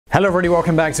Hello everybody,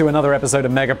 welcome back to another episode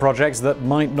of Mega Projects that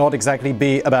might not exactly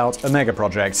be about a mega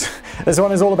project. This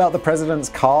one is all about the president's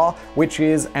car, which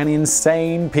is an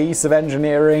insane piece of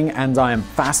engineering, and I am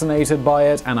fascinated by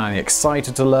it, and I'm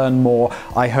excited to learn more.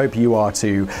 I hope you are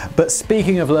too. But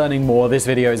speaking of learning more, this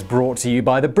video is brought to you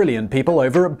by the brilliant people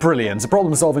over at Brilliant, a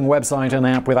problem-solving website and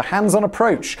app with a hands-on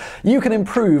approach. You can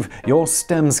improve your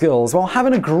STEM skills while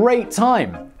having a great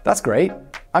time. That's great.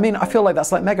 I mean, I feel like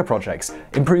that's like mega projects.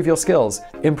 Improve your skills,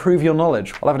 improve your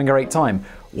knowledge while having a great time.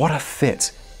 What a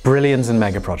fit. Brilliant and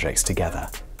mega projects together.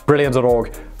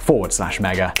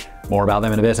 Brilliant.org/mega. More about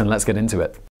them in a bit, and let's get into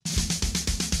it.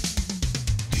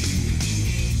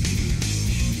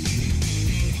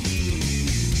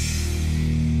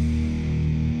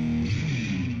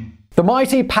 The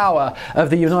mighty power of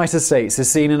the United States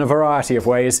is seen in a variety of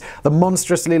ways. The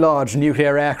monstrously large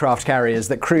nuclear aircraft carriers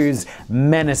that cruise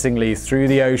menacingly through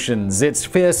the oceans, its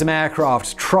fearsome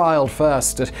aircraft trialed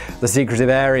first at the secretive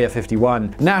Area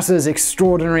 51, NASA's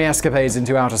extraordinary escapades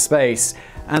into outer space,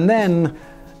 and then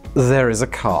there is a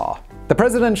car. The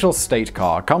presidential state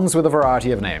car comes with a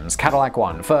variety of names: Cadillac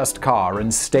One, First Car,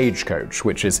 and Stagecoach,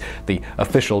 which is the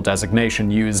official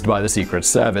designation used by the Secret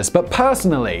Service. But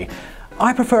personally,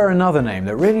 I prefer another name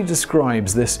that really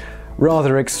describes this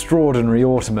rather extraordinary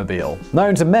automobile.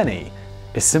 Known to many,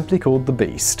 is simply called the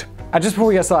Beast. And just before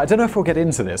we get started, I don't know if we'll get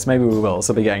into this, maybe we will,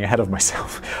 so I'll be getting ahead of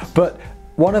myself. But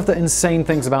one of the insane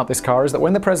things about this car is that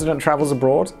when the president travels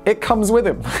abroad, it comes with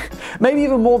him. Maybe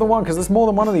even more than one, because there's more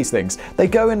than one of these things. They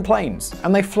go in planes,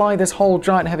 and they fly this whole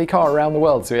giant heavy car around the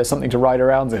world so he has something to ride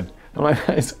around in. I'm like,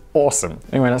 it's awesome.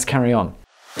 Anyway, let's carry on.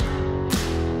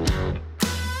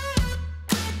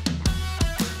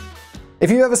 If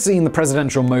you've ever seen the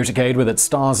presidential motorcade with its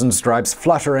stars and stripes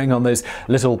fluttering on those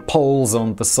little poles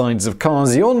on the sides of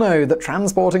cars, you'll know that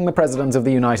transporting the President of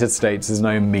the United States is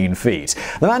no mean feat.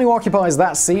 The man who occupies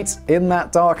that seat in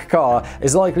that dark car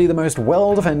is likely the most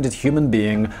well-defended human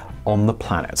being on the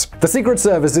planet. The Secret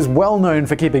Service is well known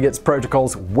for keeping its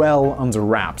protocols well under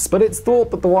wraps, but it's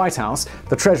thought that the White House,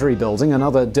 the Treasury Building, and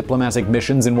other diplomatic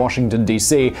missions in Washington,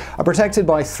 D.C. are protected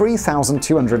by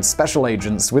 3,200 special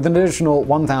agents with an additional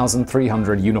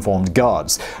 1,300 uniformed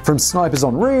guards. From snipers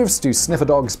on roofs to sniffer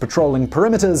dogs patrolling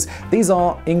perimeters, these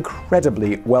are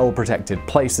incredibly well-protected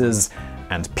places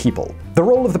and people. The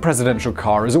role of the presidential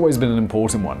car has always been an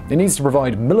important one. It needs to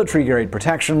provide military-grade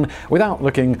protection without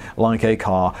looking like a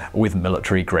car with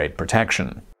military-grade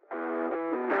protection.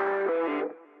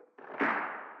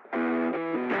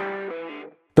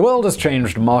 The world has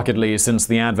changed markedly since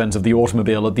the advent of the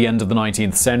automobile at the end of the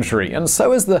 19th century, and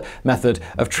so has the method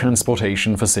of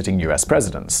transportation for sitting US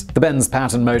presidents. The Benz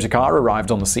pattern motor car arrived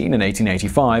on the scene in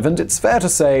 1885, and it's fair to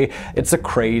say it's a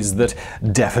craze that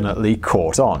definitely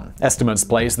caught on. Estimates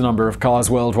place the number of cars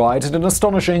worldwide at an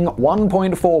astonishing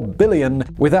 1.4 billion,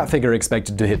 with that figure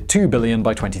expected to hit 2 billion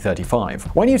by 2035.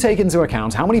 When you take into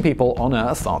account how many people on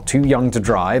Earth are too young to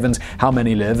drive and how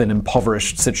many live in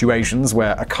impoverished situations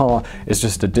where a car is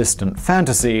just a distant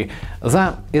fantasy,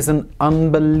 that is an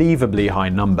unbelievably high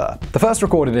number. The first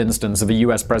recorded instance of a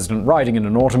US president riding in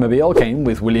an automobile came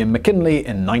with William McKinley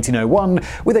in 1901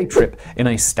 with a trip in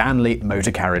a Stanley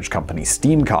Motor Carriage Company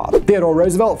steam car. Theodore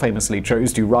Roosevelt famously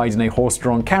chose to ride in a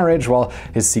horse-drawn carriage while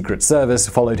his Secret Service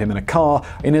followed him in a car.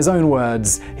 In his own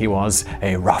words, he was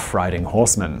a rough-riding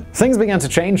horseman. Things began to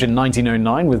change in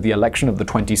 1909 with the election of the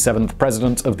 27th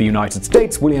President of the United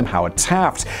States, William Howard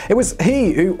Taft. It was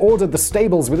he who ordered the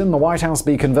stables within the White House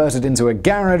be converted into a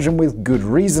garage, and with good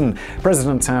reason.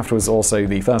 President Taft was also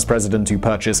the first president to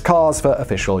purchase cars for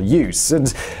official use.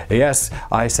 And yes,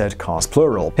 I said cars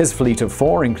plural. His fleet of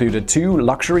 4 included 2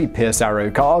 luxury Pierce Arrow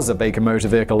cars, a Baker Motor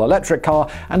Vehicle electric car,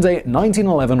 and a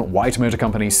 1911 White Motor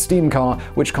Company steam car,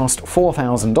 which cost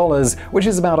 $4,000, which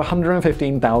is about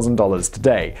 $115,000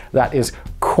 today. That is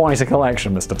quite a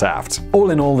collection, Mr. Taft.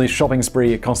 All in all, this shopping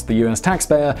spree cost the US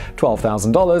taxpayer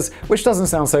 $12,000, which doesn't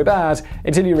sound so bad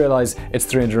until you realize it's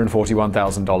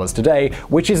 $341,000 today,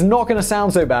 which is not going to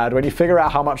sound so bad when you figure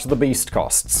out how much the Beast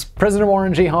costs. President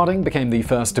Warren G. Harding became the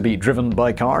first to be driven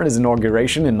by car at his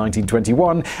inauguration in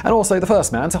 1921, and also the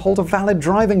first man to hold a valid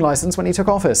driving license when he took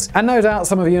office. And no doubt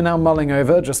some of you are now mulling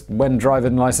over just when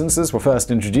driving licenses were first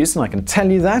introduced, and I can tell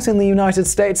you that in the United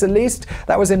States at least,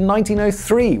 that was in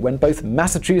 1903, when both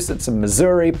Massachusetts Massachusetts and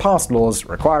Missouri passed laws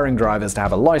requiring drivers to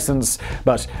have a license,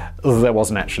 but there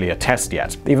wasn't actually a test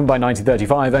yet. Even by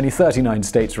 1935, only 39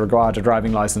 states required a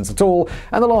driving license at all,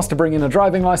 and the last to bring in a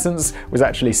driving license was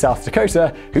actually South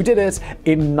Dakota, who did it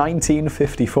in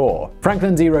 1954.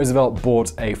 Franklin D. Roosevelt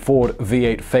bought a Ford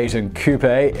V8 Phaeton Coupe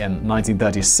in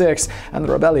 1936, and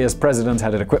the rebellious president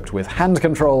had it equipped with hand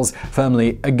controls,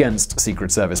 firmly against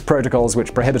Secret Service protocols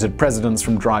which prohibited presidents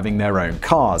from driving their own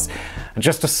cars. And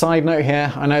just a side note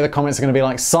here, I know the comments are going to be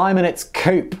like, Simon, it's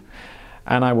coupe.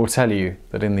 And I will tell you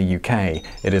that in the UK,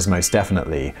 it is most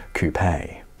definitely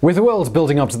coupe. With the world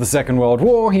building up to the Second World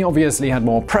War, he obviously had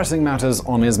more pressing matters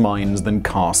on his mind than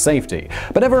car safety.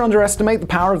 But never underestimate the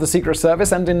power of the Secret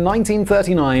Service, and in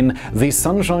 1939, the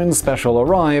Sunshine Special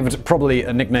arrived, probably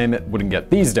a nickname it wouldn't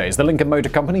get these days. The Lincoln Motor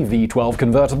Company V12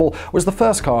 convertible was the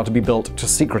first car to be built to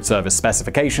Secret Service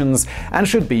specifications, and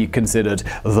should be considered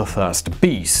the first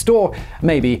beast, or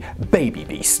maybe baby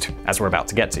beast, as we're about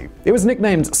to get to. It was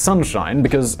nicknamed Sunshine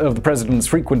because of the president's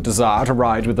frequent desire to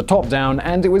ride with the top down,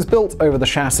 and it was built over the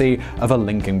chassis of a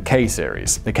Lincoln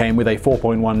K-Series. It came with a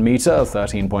 4.1 meter,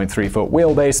 13.3 foot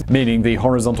wheelbase, meaning the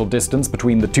horizontal distance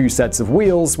between the two sets of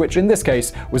wheels, which in this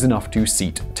case was enough to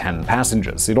seat 10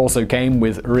 passengers. It also came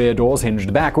with rear doors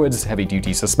hinged backwards,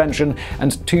 heavy-duty suspension,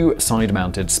 and 2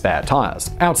 side-mounted spare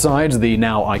tires. Outside, the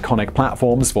now iconic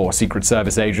platforms for Secret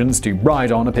Service agents to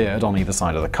ride on appeared on either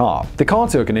side of the car. The car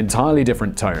took an entirely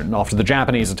different tone after the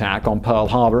Japanese attack on Pearl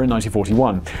Harbor in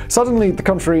 1941. Suddenly, the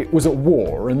country was at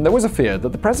war, and there was a fear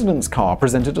that the president's car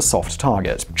presented a soft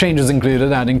target. Changes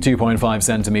included adding 2.5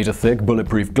 centimeter thick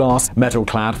bulletproof glass,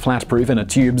 metal-clad flat-proof inner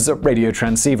tubes, a radio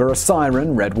transceiver, a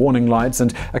siren, red warning lights,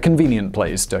 and a convenient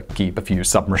place to keep a few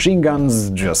submachine guns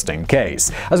just in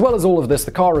case. As well as all of this, the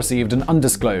car received an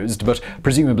undisclosed but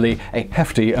presumably a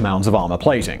hefty amount of armor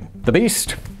plating. The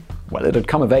Beast? Well, it had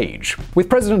come of age. With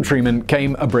President Truman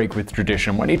came a break with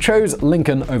tradition when he chose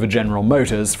Lincoln over General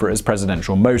Motors for his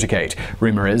presidential motorcade.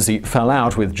 Rumor is he fell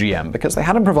out with GM because they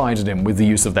hadn't provided him with the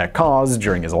use of their cars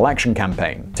during his election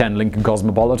campaign. 10 Lincoln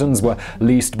Cosmopolitans were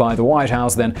leased by the White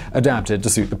House, then adapted to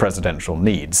suit the presidential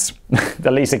needs.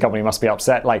 The leasing company must be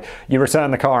upset. Like, you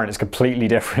return the car and it's completely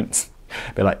different.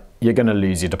 Be like, you're gonna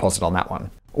lose your deposit on that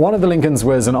one. One of the Lincolns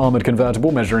was an armored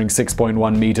convertible measuring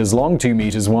 6.1 meters long, 2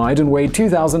 meters wide, and weighed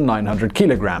 2,900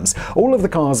 kilograms. All of the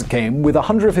cars came with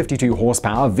 152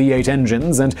 horsepower V8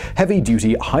 engines and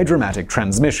heavy-duty hydromatic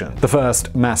transmission, the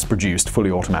first mass-produced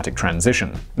fully automatic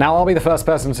transition. Now, I'll be the first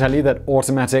person to tell you that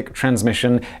automatic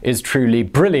transmission is truly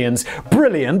brilliant.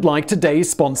 Brilliant like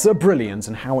today's sponsor, Brilliant.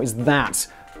 And how is that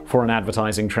for an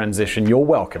advertising transition? You're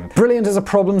welcome. Brilliant is a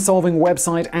problem-solving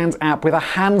website and app with a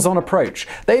hands-on approach.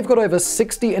 They've got over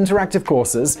 60 interactive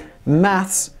courses,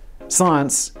 maths,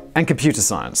 science, and computer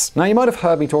science. Now, you might have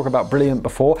heard me talk about Brilliant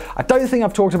before. I don't think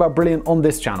I've talked about Brilliant on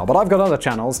this channel, but I've got other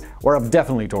channels where I've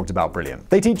definitely talked about Brilliant.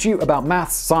 They teach you about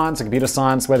maths, science, and computer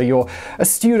science, whether you're a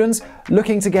student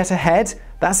looking to get ahead,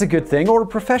 that's a good thing, or a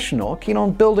professional keen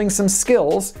on building some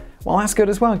skills. Well, that's good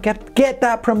as well. Get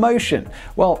that promotion.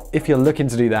 Well, if you're looking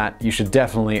to do that, you should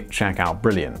definitely check out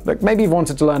Brilliant. Look, maybe you've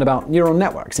wanted to learn about neural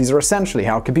networks. These are essentially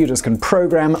how computers can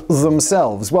program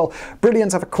themselves. Well,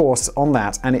 Brilliant have a course on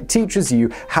that, and it teaches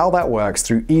you how that works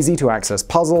through easy-to-access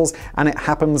puzzles, and it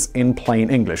happens in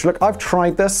plain English. Look, I've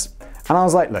tried this, and I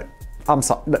was like, look, I'm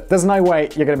sorry, there's no way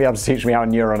you're going to be able to teach me how a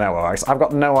neural network works. I've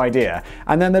got no idea.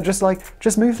 And then they're just like,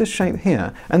 just move this shape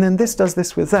here, and then this does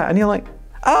this with that. And you're like,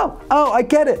 oh, I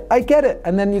get it.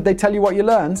 And then they tell you what you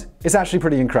learned. It's actually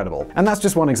pretty incredible. And that's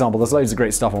just one example. There's loads of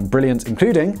great stuff on Brilliant,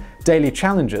 including daily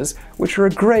challenges, which are a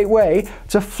great way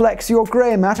to flex your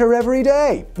grey matter every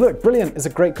day. Look, Brilliant is a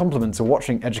great complement to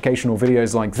watching educational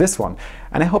videos like this one,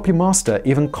 and it helps you master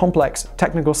even complex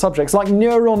technical subjects like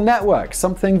neural networks,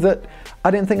 something that I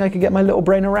didn't think I could get my little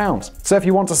brain around. So if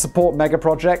you want to support mega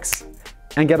projects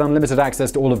and get unlimited access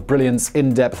to all of Brilliant's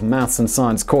in-depth maths and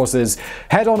science courses,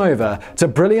 head on over to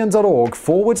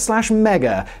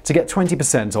brilliant.org/mega to get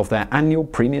 20% off their annual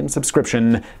premium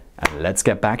subscription. And let's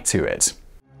get back to it.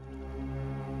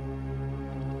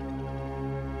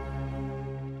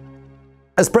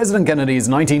 As President Kennedy's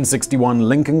 1961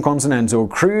 Lincoln Continental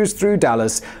cruised through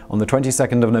Dallas on the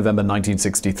 22nd of November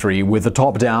 1963 with the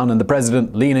top down and the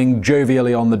president leaning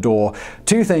jovially on the door,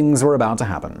 two things were about to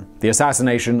happen: the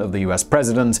assassination of the US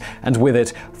president, and with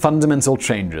it, fundamental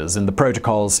changes in the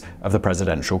protocols of the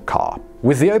presidential car.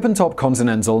 With the open-top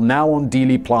Continental now on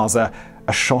Dealey Plaza,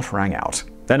 a shot rang out.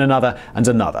 Then another and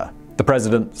another. The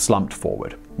president slumped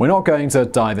forward. We're not going to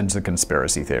dive into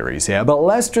conspiracy theories here, but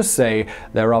let's just say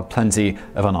there are plenty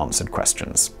of unanswered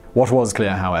questions. What was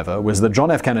clear, however, was that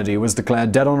John F. Kennedy was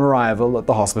declared dead on arrival at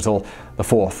the hospital, the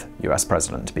fourth US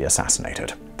president to be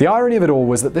assassinated. The irony of it all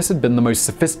was that this had been the most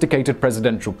sophisticated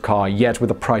presidential car yet, with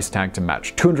a price tag to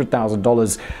match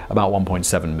 $200,000, about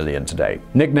 $1.7 million today.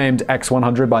 Nicknamed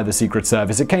X100 by the Secret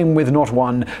Service, it came with not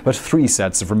one, but three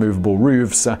sets of removable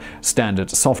roofs, a standard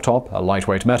soft top, a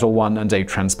lightweight metal one, and a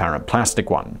transparent plastic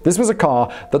one. This was a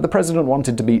car that the president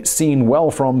wanted to be seen well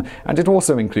from, and it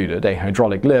also included a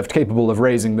hydraulic lift capable of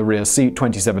raising the rear seat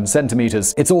 27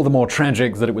 centimeters. It's all the more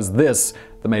tragic that it was this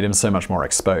that made him so much more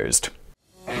exposed.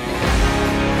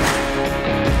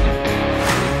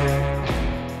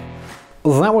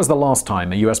 That was the last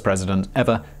time a US president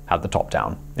ever had the top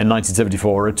down. In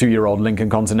 1974, a 2-year-old Lincoln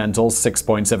Continental,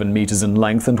 6.7 meters in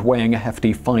length and weighing a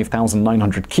hefty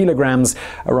 5,900 kilograms,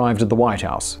 arrived at the White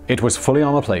House. It was fully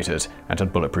armor-plated and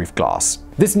had bulletproof glass.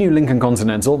 This new Lincoln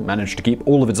Continental managed to keep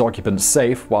all of its occupants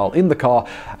safe while in the car,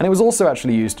 and it was also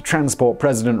actually used to transport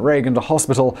President Reagan to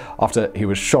hospital after he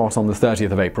was shot on the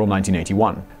 30th of April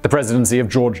 1981. The presidency of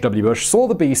George W. Bush saw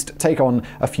the beast take on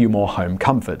a few more home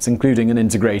comforts, including an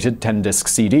integrated 10-disc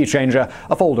CD changer,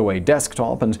 a fold-away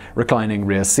desktop, and reclining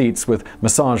rear seats with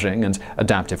massaging and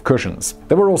adaptive cushions.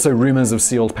 There were also rumors of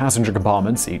sealed passenger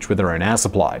compartments, each with their own air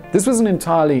supply. This was an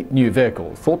entirely new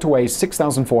vehicle, thought to weigh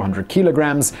 6,400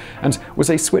 kilograms, and was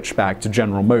a switchback to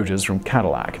General Motors from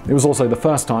Cadillac. It was also the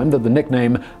first time that the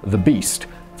nickname The Beast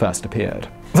first appeared.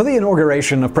 For the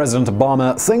inauguration of President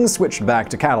Obama, things switched back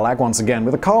to Cadillac once again,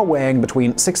 with a car weighing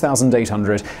between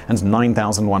 6,800 and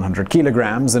 9,100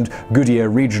 kilograms and Goodyear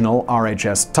regional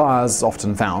RHS tires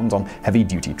often found on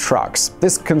heavy-duty trucks.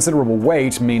 This considerable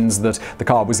weight means that the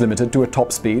car was limited to a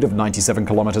top speed of 97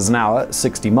 kilometers an hour,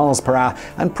 60 miles per hour,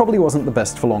 and probably wasn't the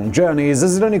best for long journeys,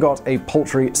 as it only got a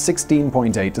paltry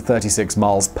 16.8 to 36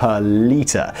 miles per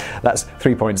liter. That's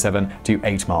 3.7 to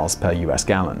 8 miles per US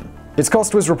gallon. Its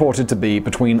cost was reported to be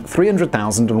between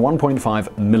 $300,000 and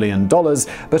 $1.5 million,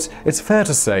 but it's fair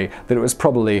to say that it was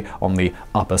probably on the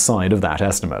upper side of that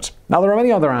estimate. Now, there are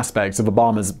many other aspects of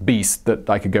Obama's beast that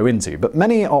I could go into, but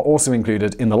many are also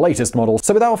included in the latest model,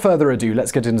 so without further ado,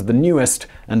 let's get into the newest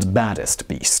and baddest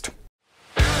beast.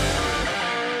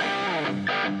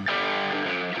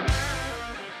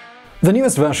 The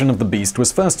newest version of the Beast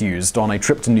was first used on a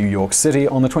trip to New York City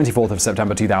on the 24th of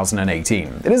September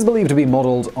 2018. It is believed to be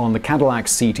modeled on the Cadillac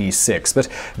CT6, but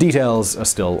details are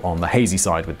still on the hazy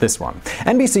side with this one.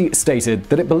 NBC stated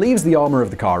that it believes the armor of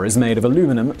the car is made of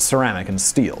aluminum, ceramic, and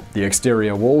steel. The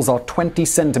exterior walls are 20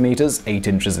 centimeters, 8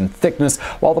 inches in thickness,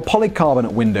 while the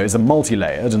polycarbonate windows are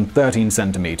multi-layered and 13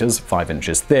 centimeters, 5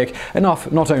 inches thick,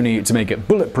 enough not only to make it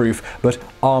bulletproof, but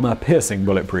armor-piercing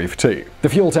bulletproof too. The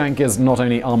fuel tank is not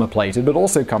only armor-plated, but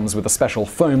also comes with a special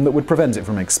foam that would prevent it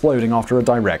from exploding after a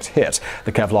direct hit.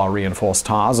 The Kevlar-reinforced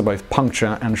tires are both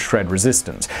puncture and shred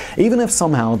resistant. Even if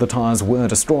somehow the tires were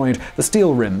destroyed, the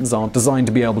steel rims are designed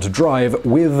to be able to drive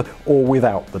with or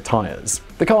without the tires.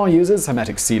 The car uses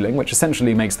hermetic sealing, which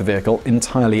essentially makes the vehicle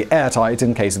entirely airtight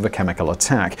in case of a chemical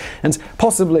attack. And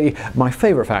possibly my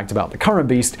favorite fact about the current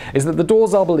Beast is that the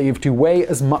doors are believed to weigh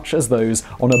as much as those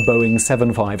on a Boeing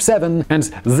 757, and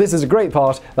this is a great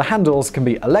part, the handles can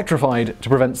be electrified to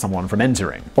prevent someone from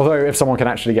entering. Although if someone can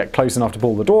actually get close enough to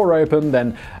pull the door open,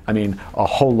 then, I mean, a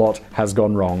whole lot has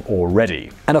gone wrong already.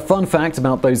 And a fun fact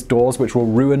about those doors which will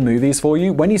ruin movies for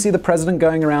you: when you see the president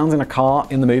going around in a car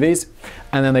in the movies,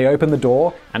 and then they open the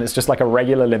door and it's just like a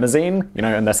regular limousine, you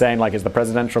know, and they're saying like it's the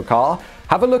presidential car,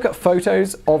 have a look at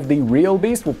photos of the real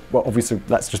Beast. Well, obviously,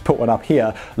 let's just put one up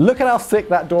here. Look at how thick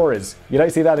that door is. You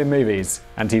don't see that in movies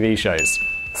and TV shows.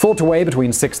 Thought to weigh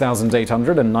between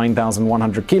 6,800 and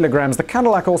 9,100 kilograms, the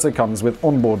Cadillac also comes with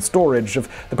onboard storage of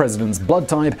the president's blood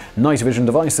type, night vision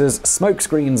devices, smoke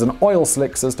screens, and oil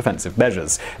slicks as defensive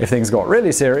measures. If things got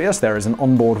really serious, there is an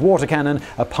onboard water cannon,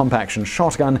 a pump-action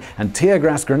shotgun, and tear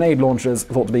gas grenade launchers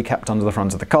thought to be kept under the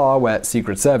front of the car, where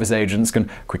Secret Service agents can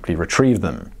quickly retrieve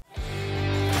them.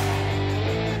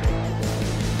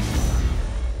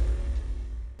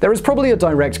 There is probably a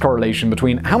direct correlation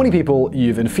between how many people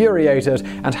you've infuriated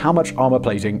and how much armor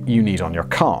plating you need on your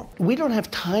car. We don't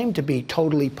have time to be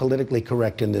totally politically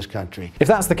correct in this country. If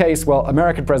that's the case, well,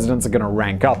 American presidents are going to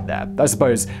rank up there. I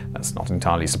suppose that's not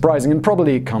entirely surprising and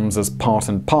probably comes as part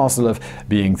and parcel of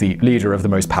being the leader of the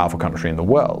most powerful country in the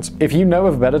world. If you know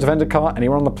of a better defended car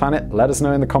anywhere on the planet, let us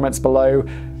know in the comments below.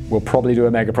 We'll probably do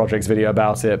a Mega Projects video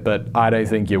about it, but I don't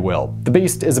think you will. The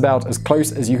Beast is about as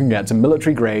close as you can get to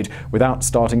military grade without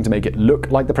starting to make it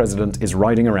look like the president is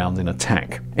riding around in a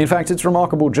tank. In fact, it's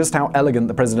remarkable just how elegant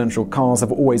the presidential cars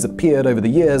have always appeared over the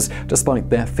years, despite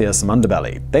their fearsome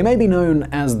underbelly. They may be known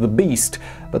as the Beast,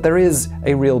 but there is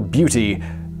a real beauty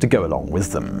to go along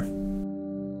with them.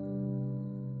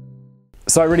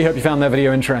 So I really hope you found that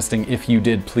video interesting. If you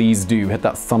did, please do hit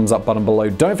that thumbs up button below.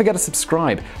 Don't forget to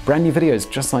subscribe. Brand new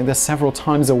videos just like this several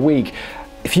times a week.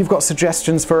 If you've got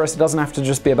suggestions for us, it doesn't have to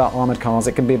just be about armored cars.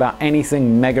 It can be about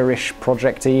anything mega-ish,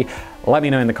 project-y. Let me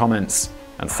know in the comments,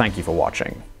 and thank you for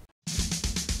watching.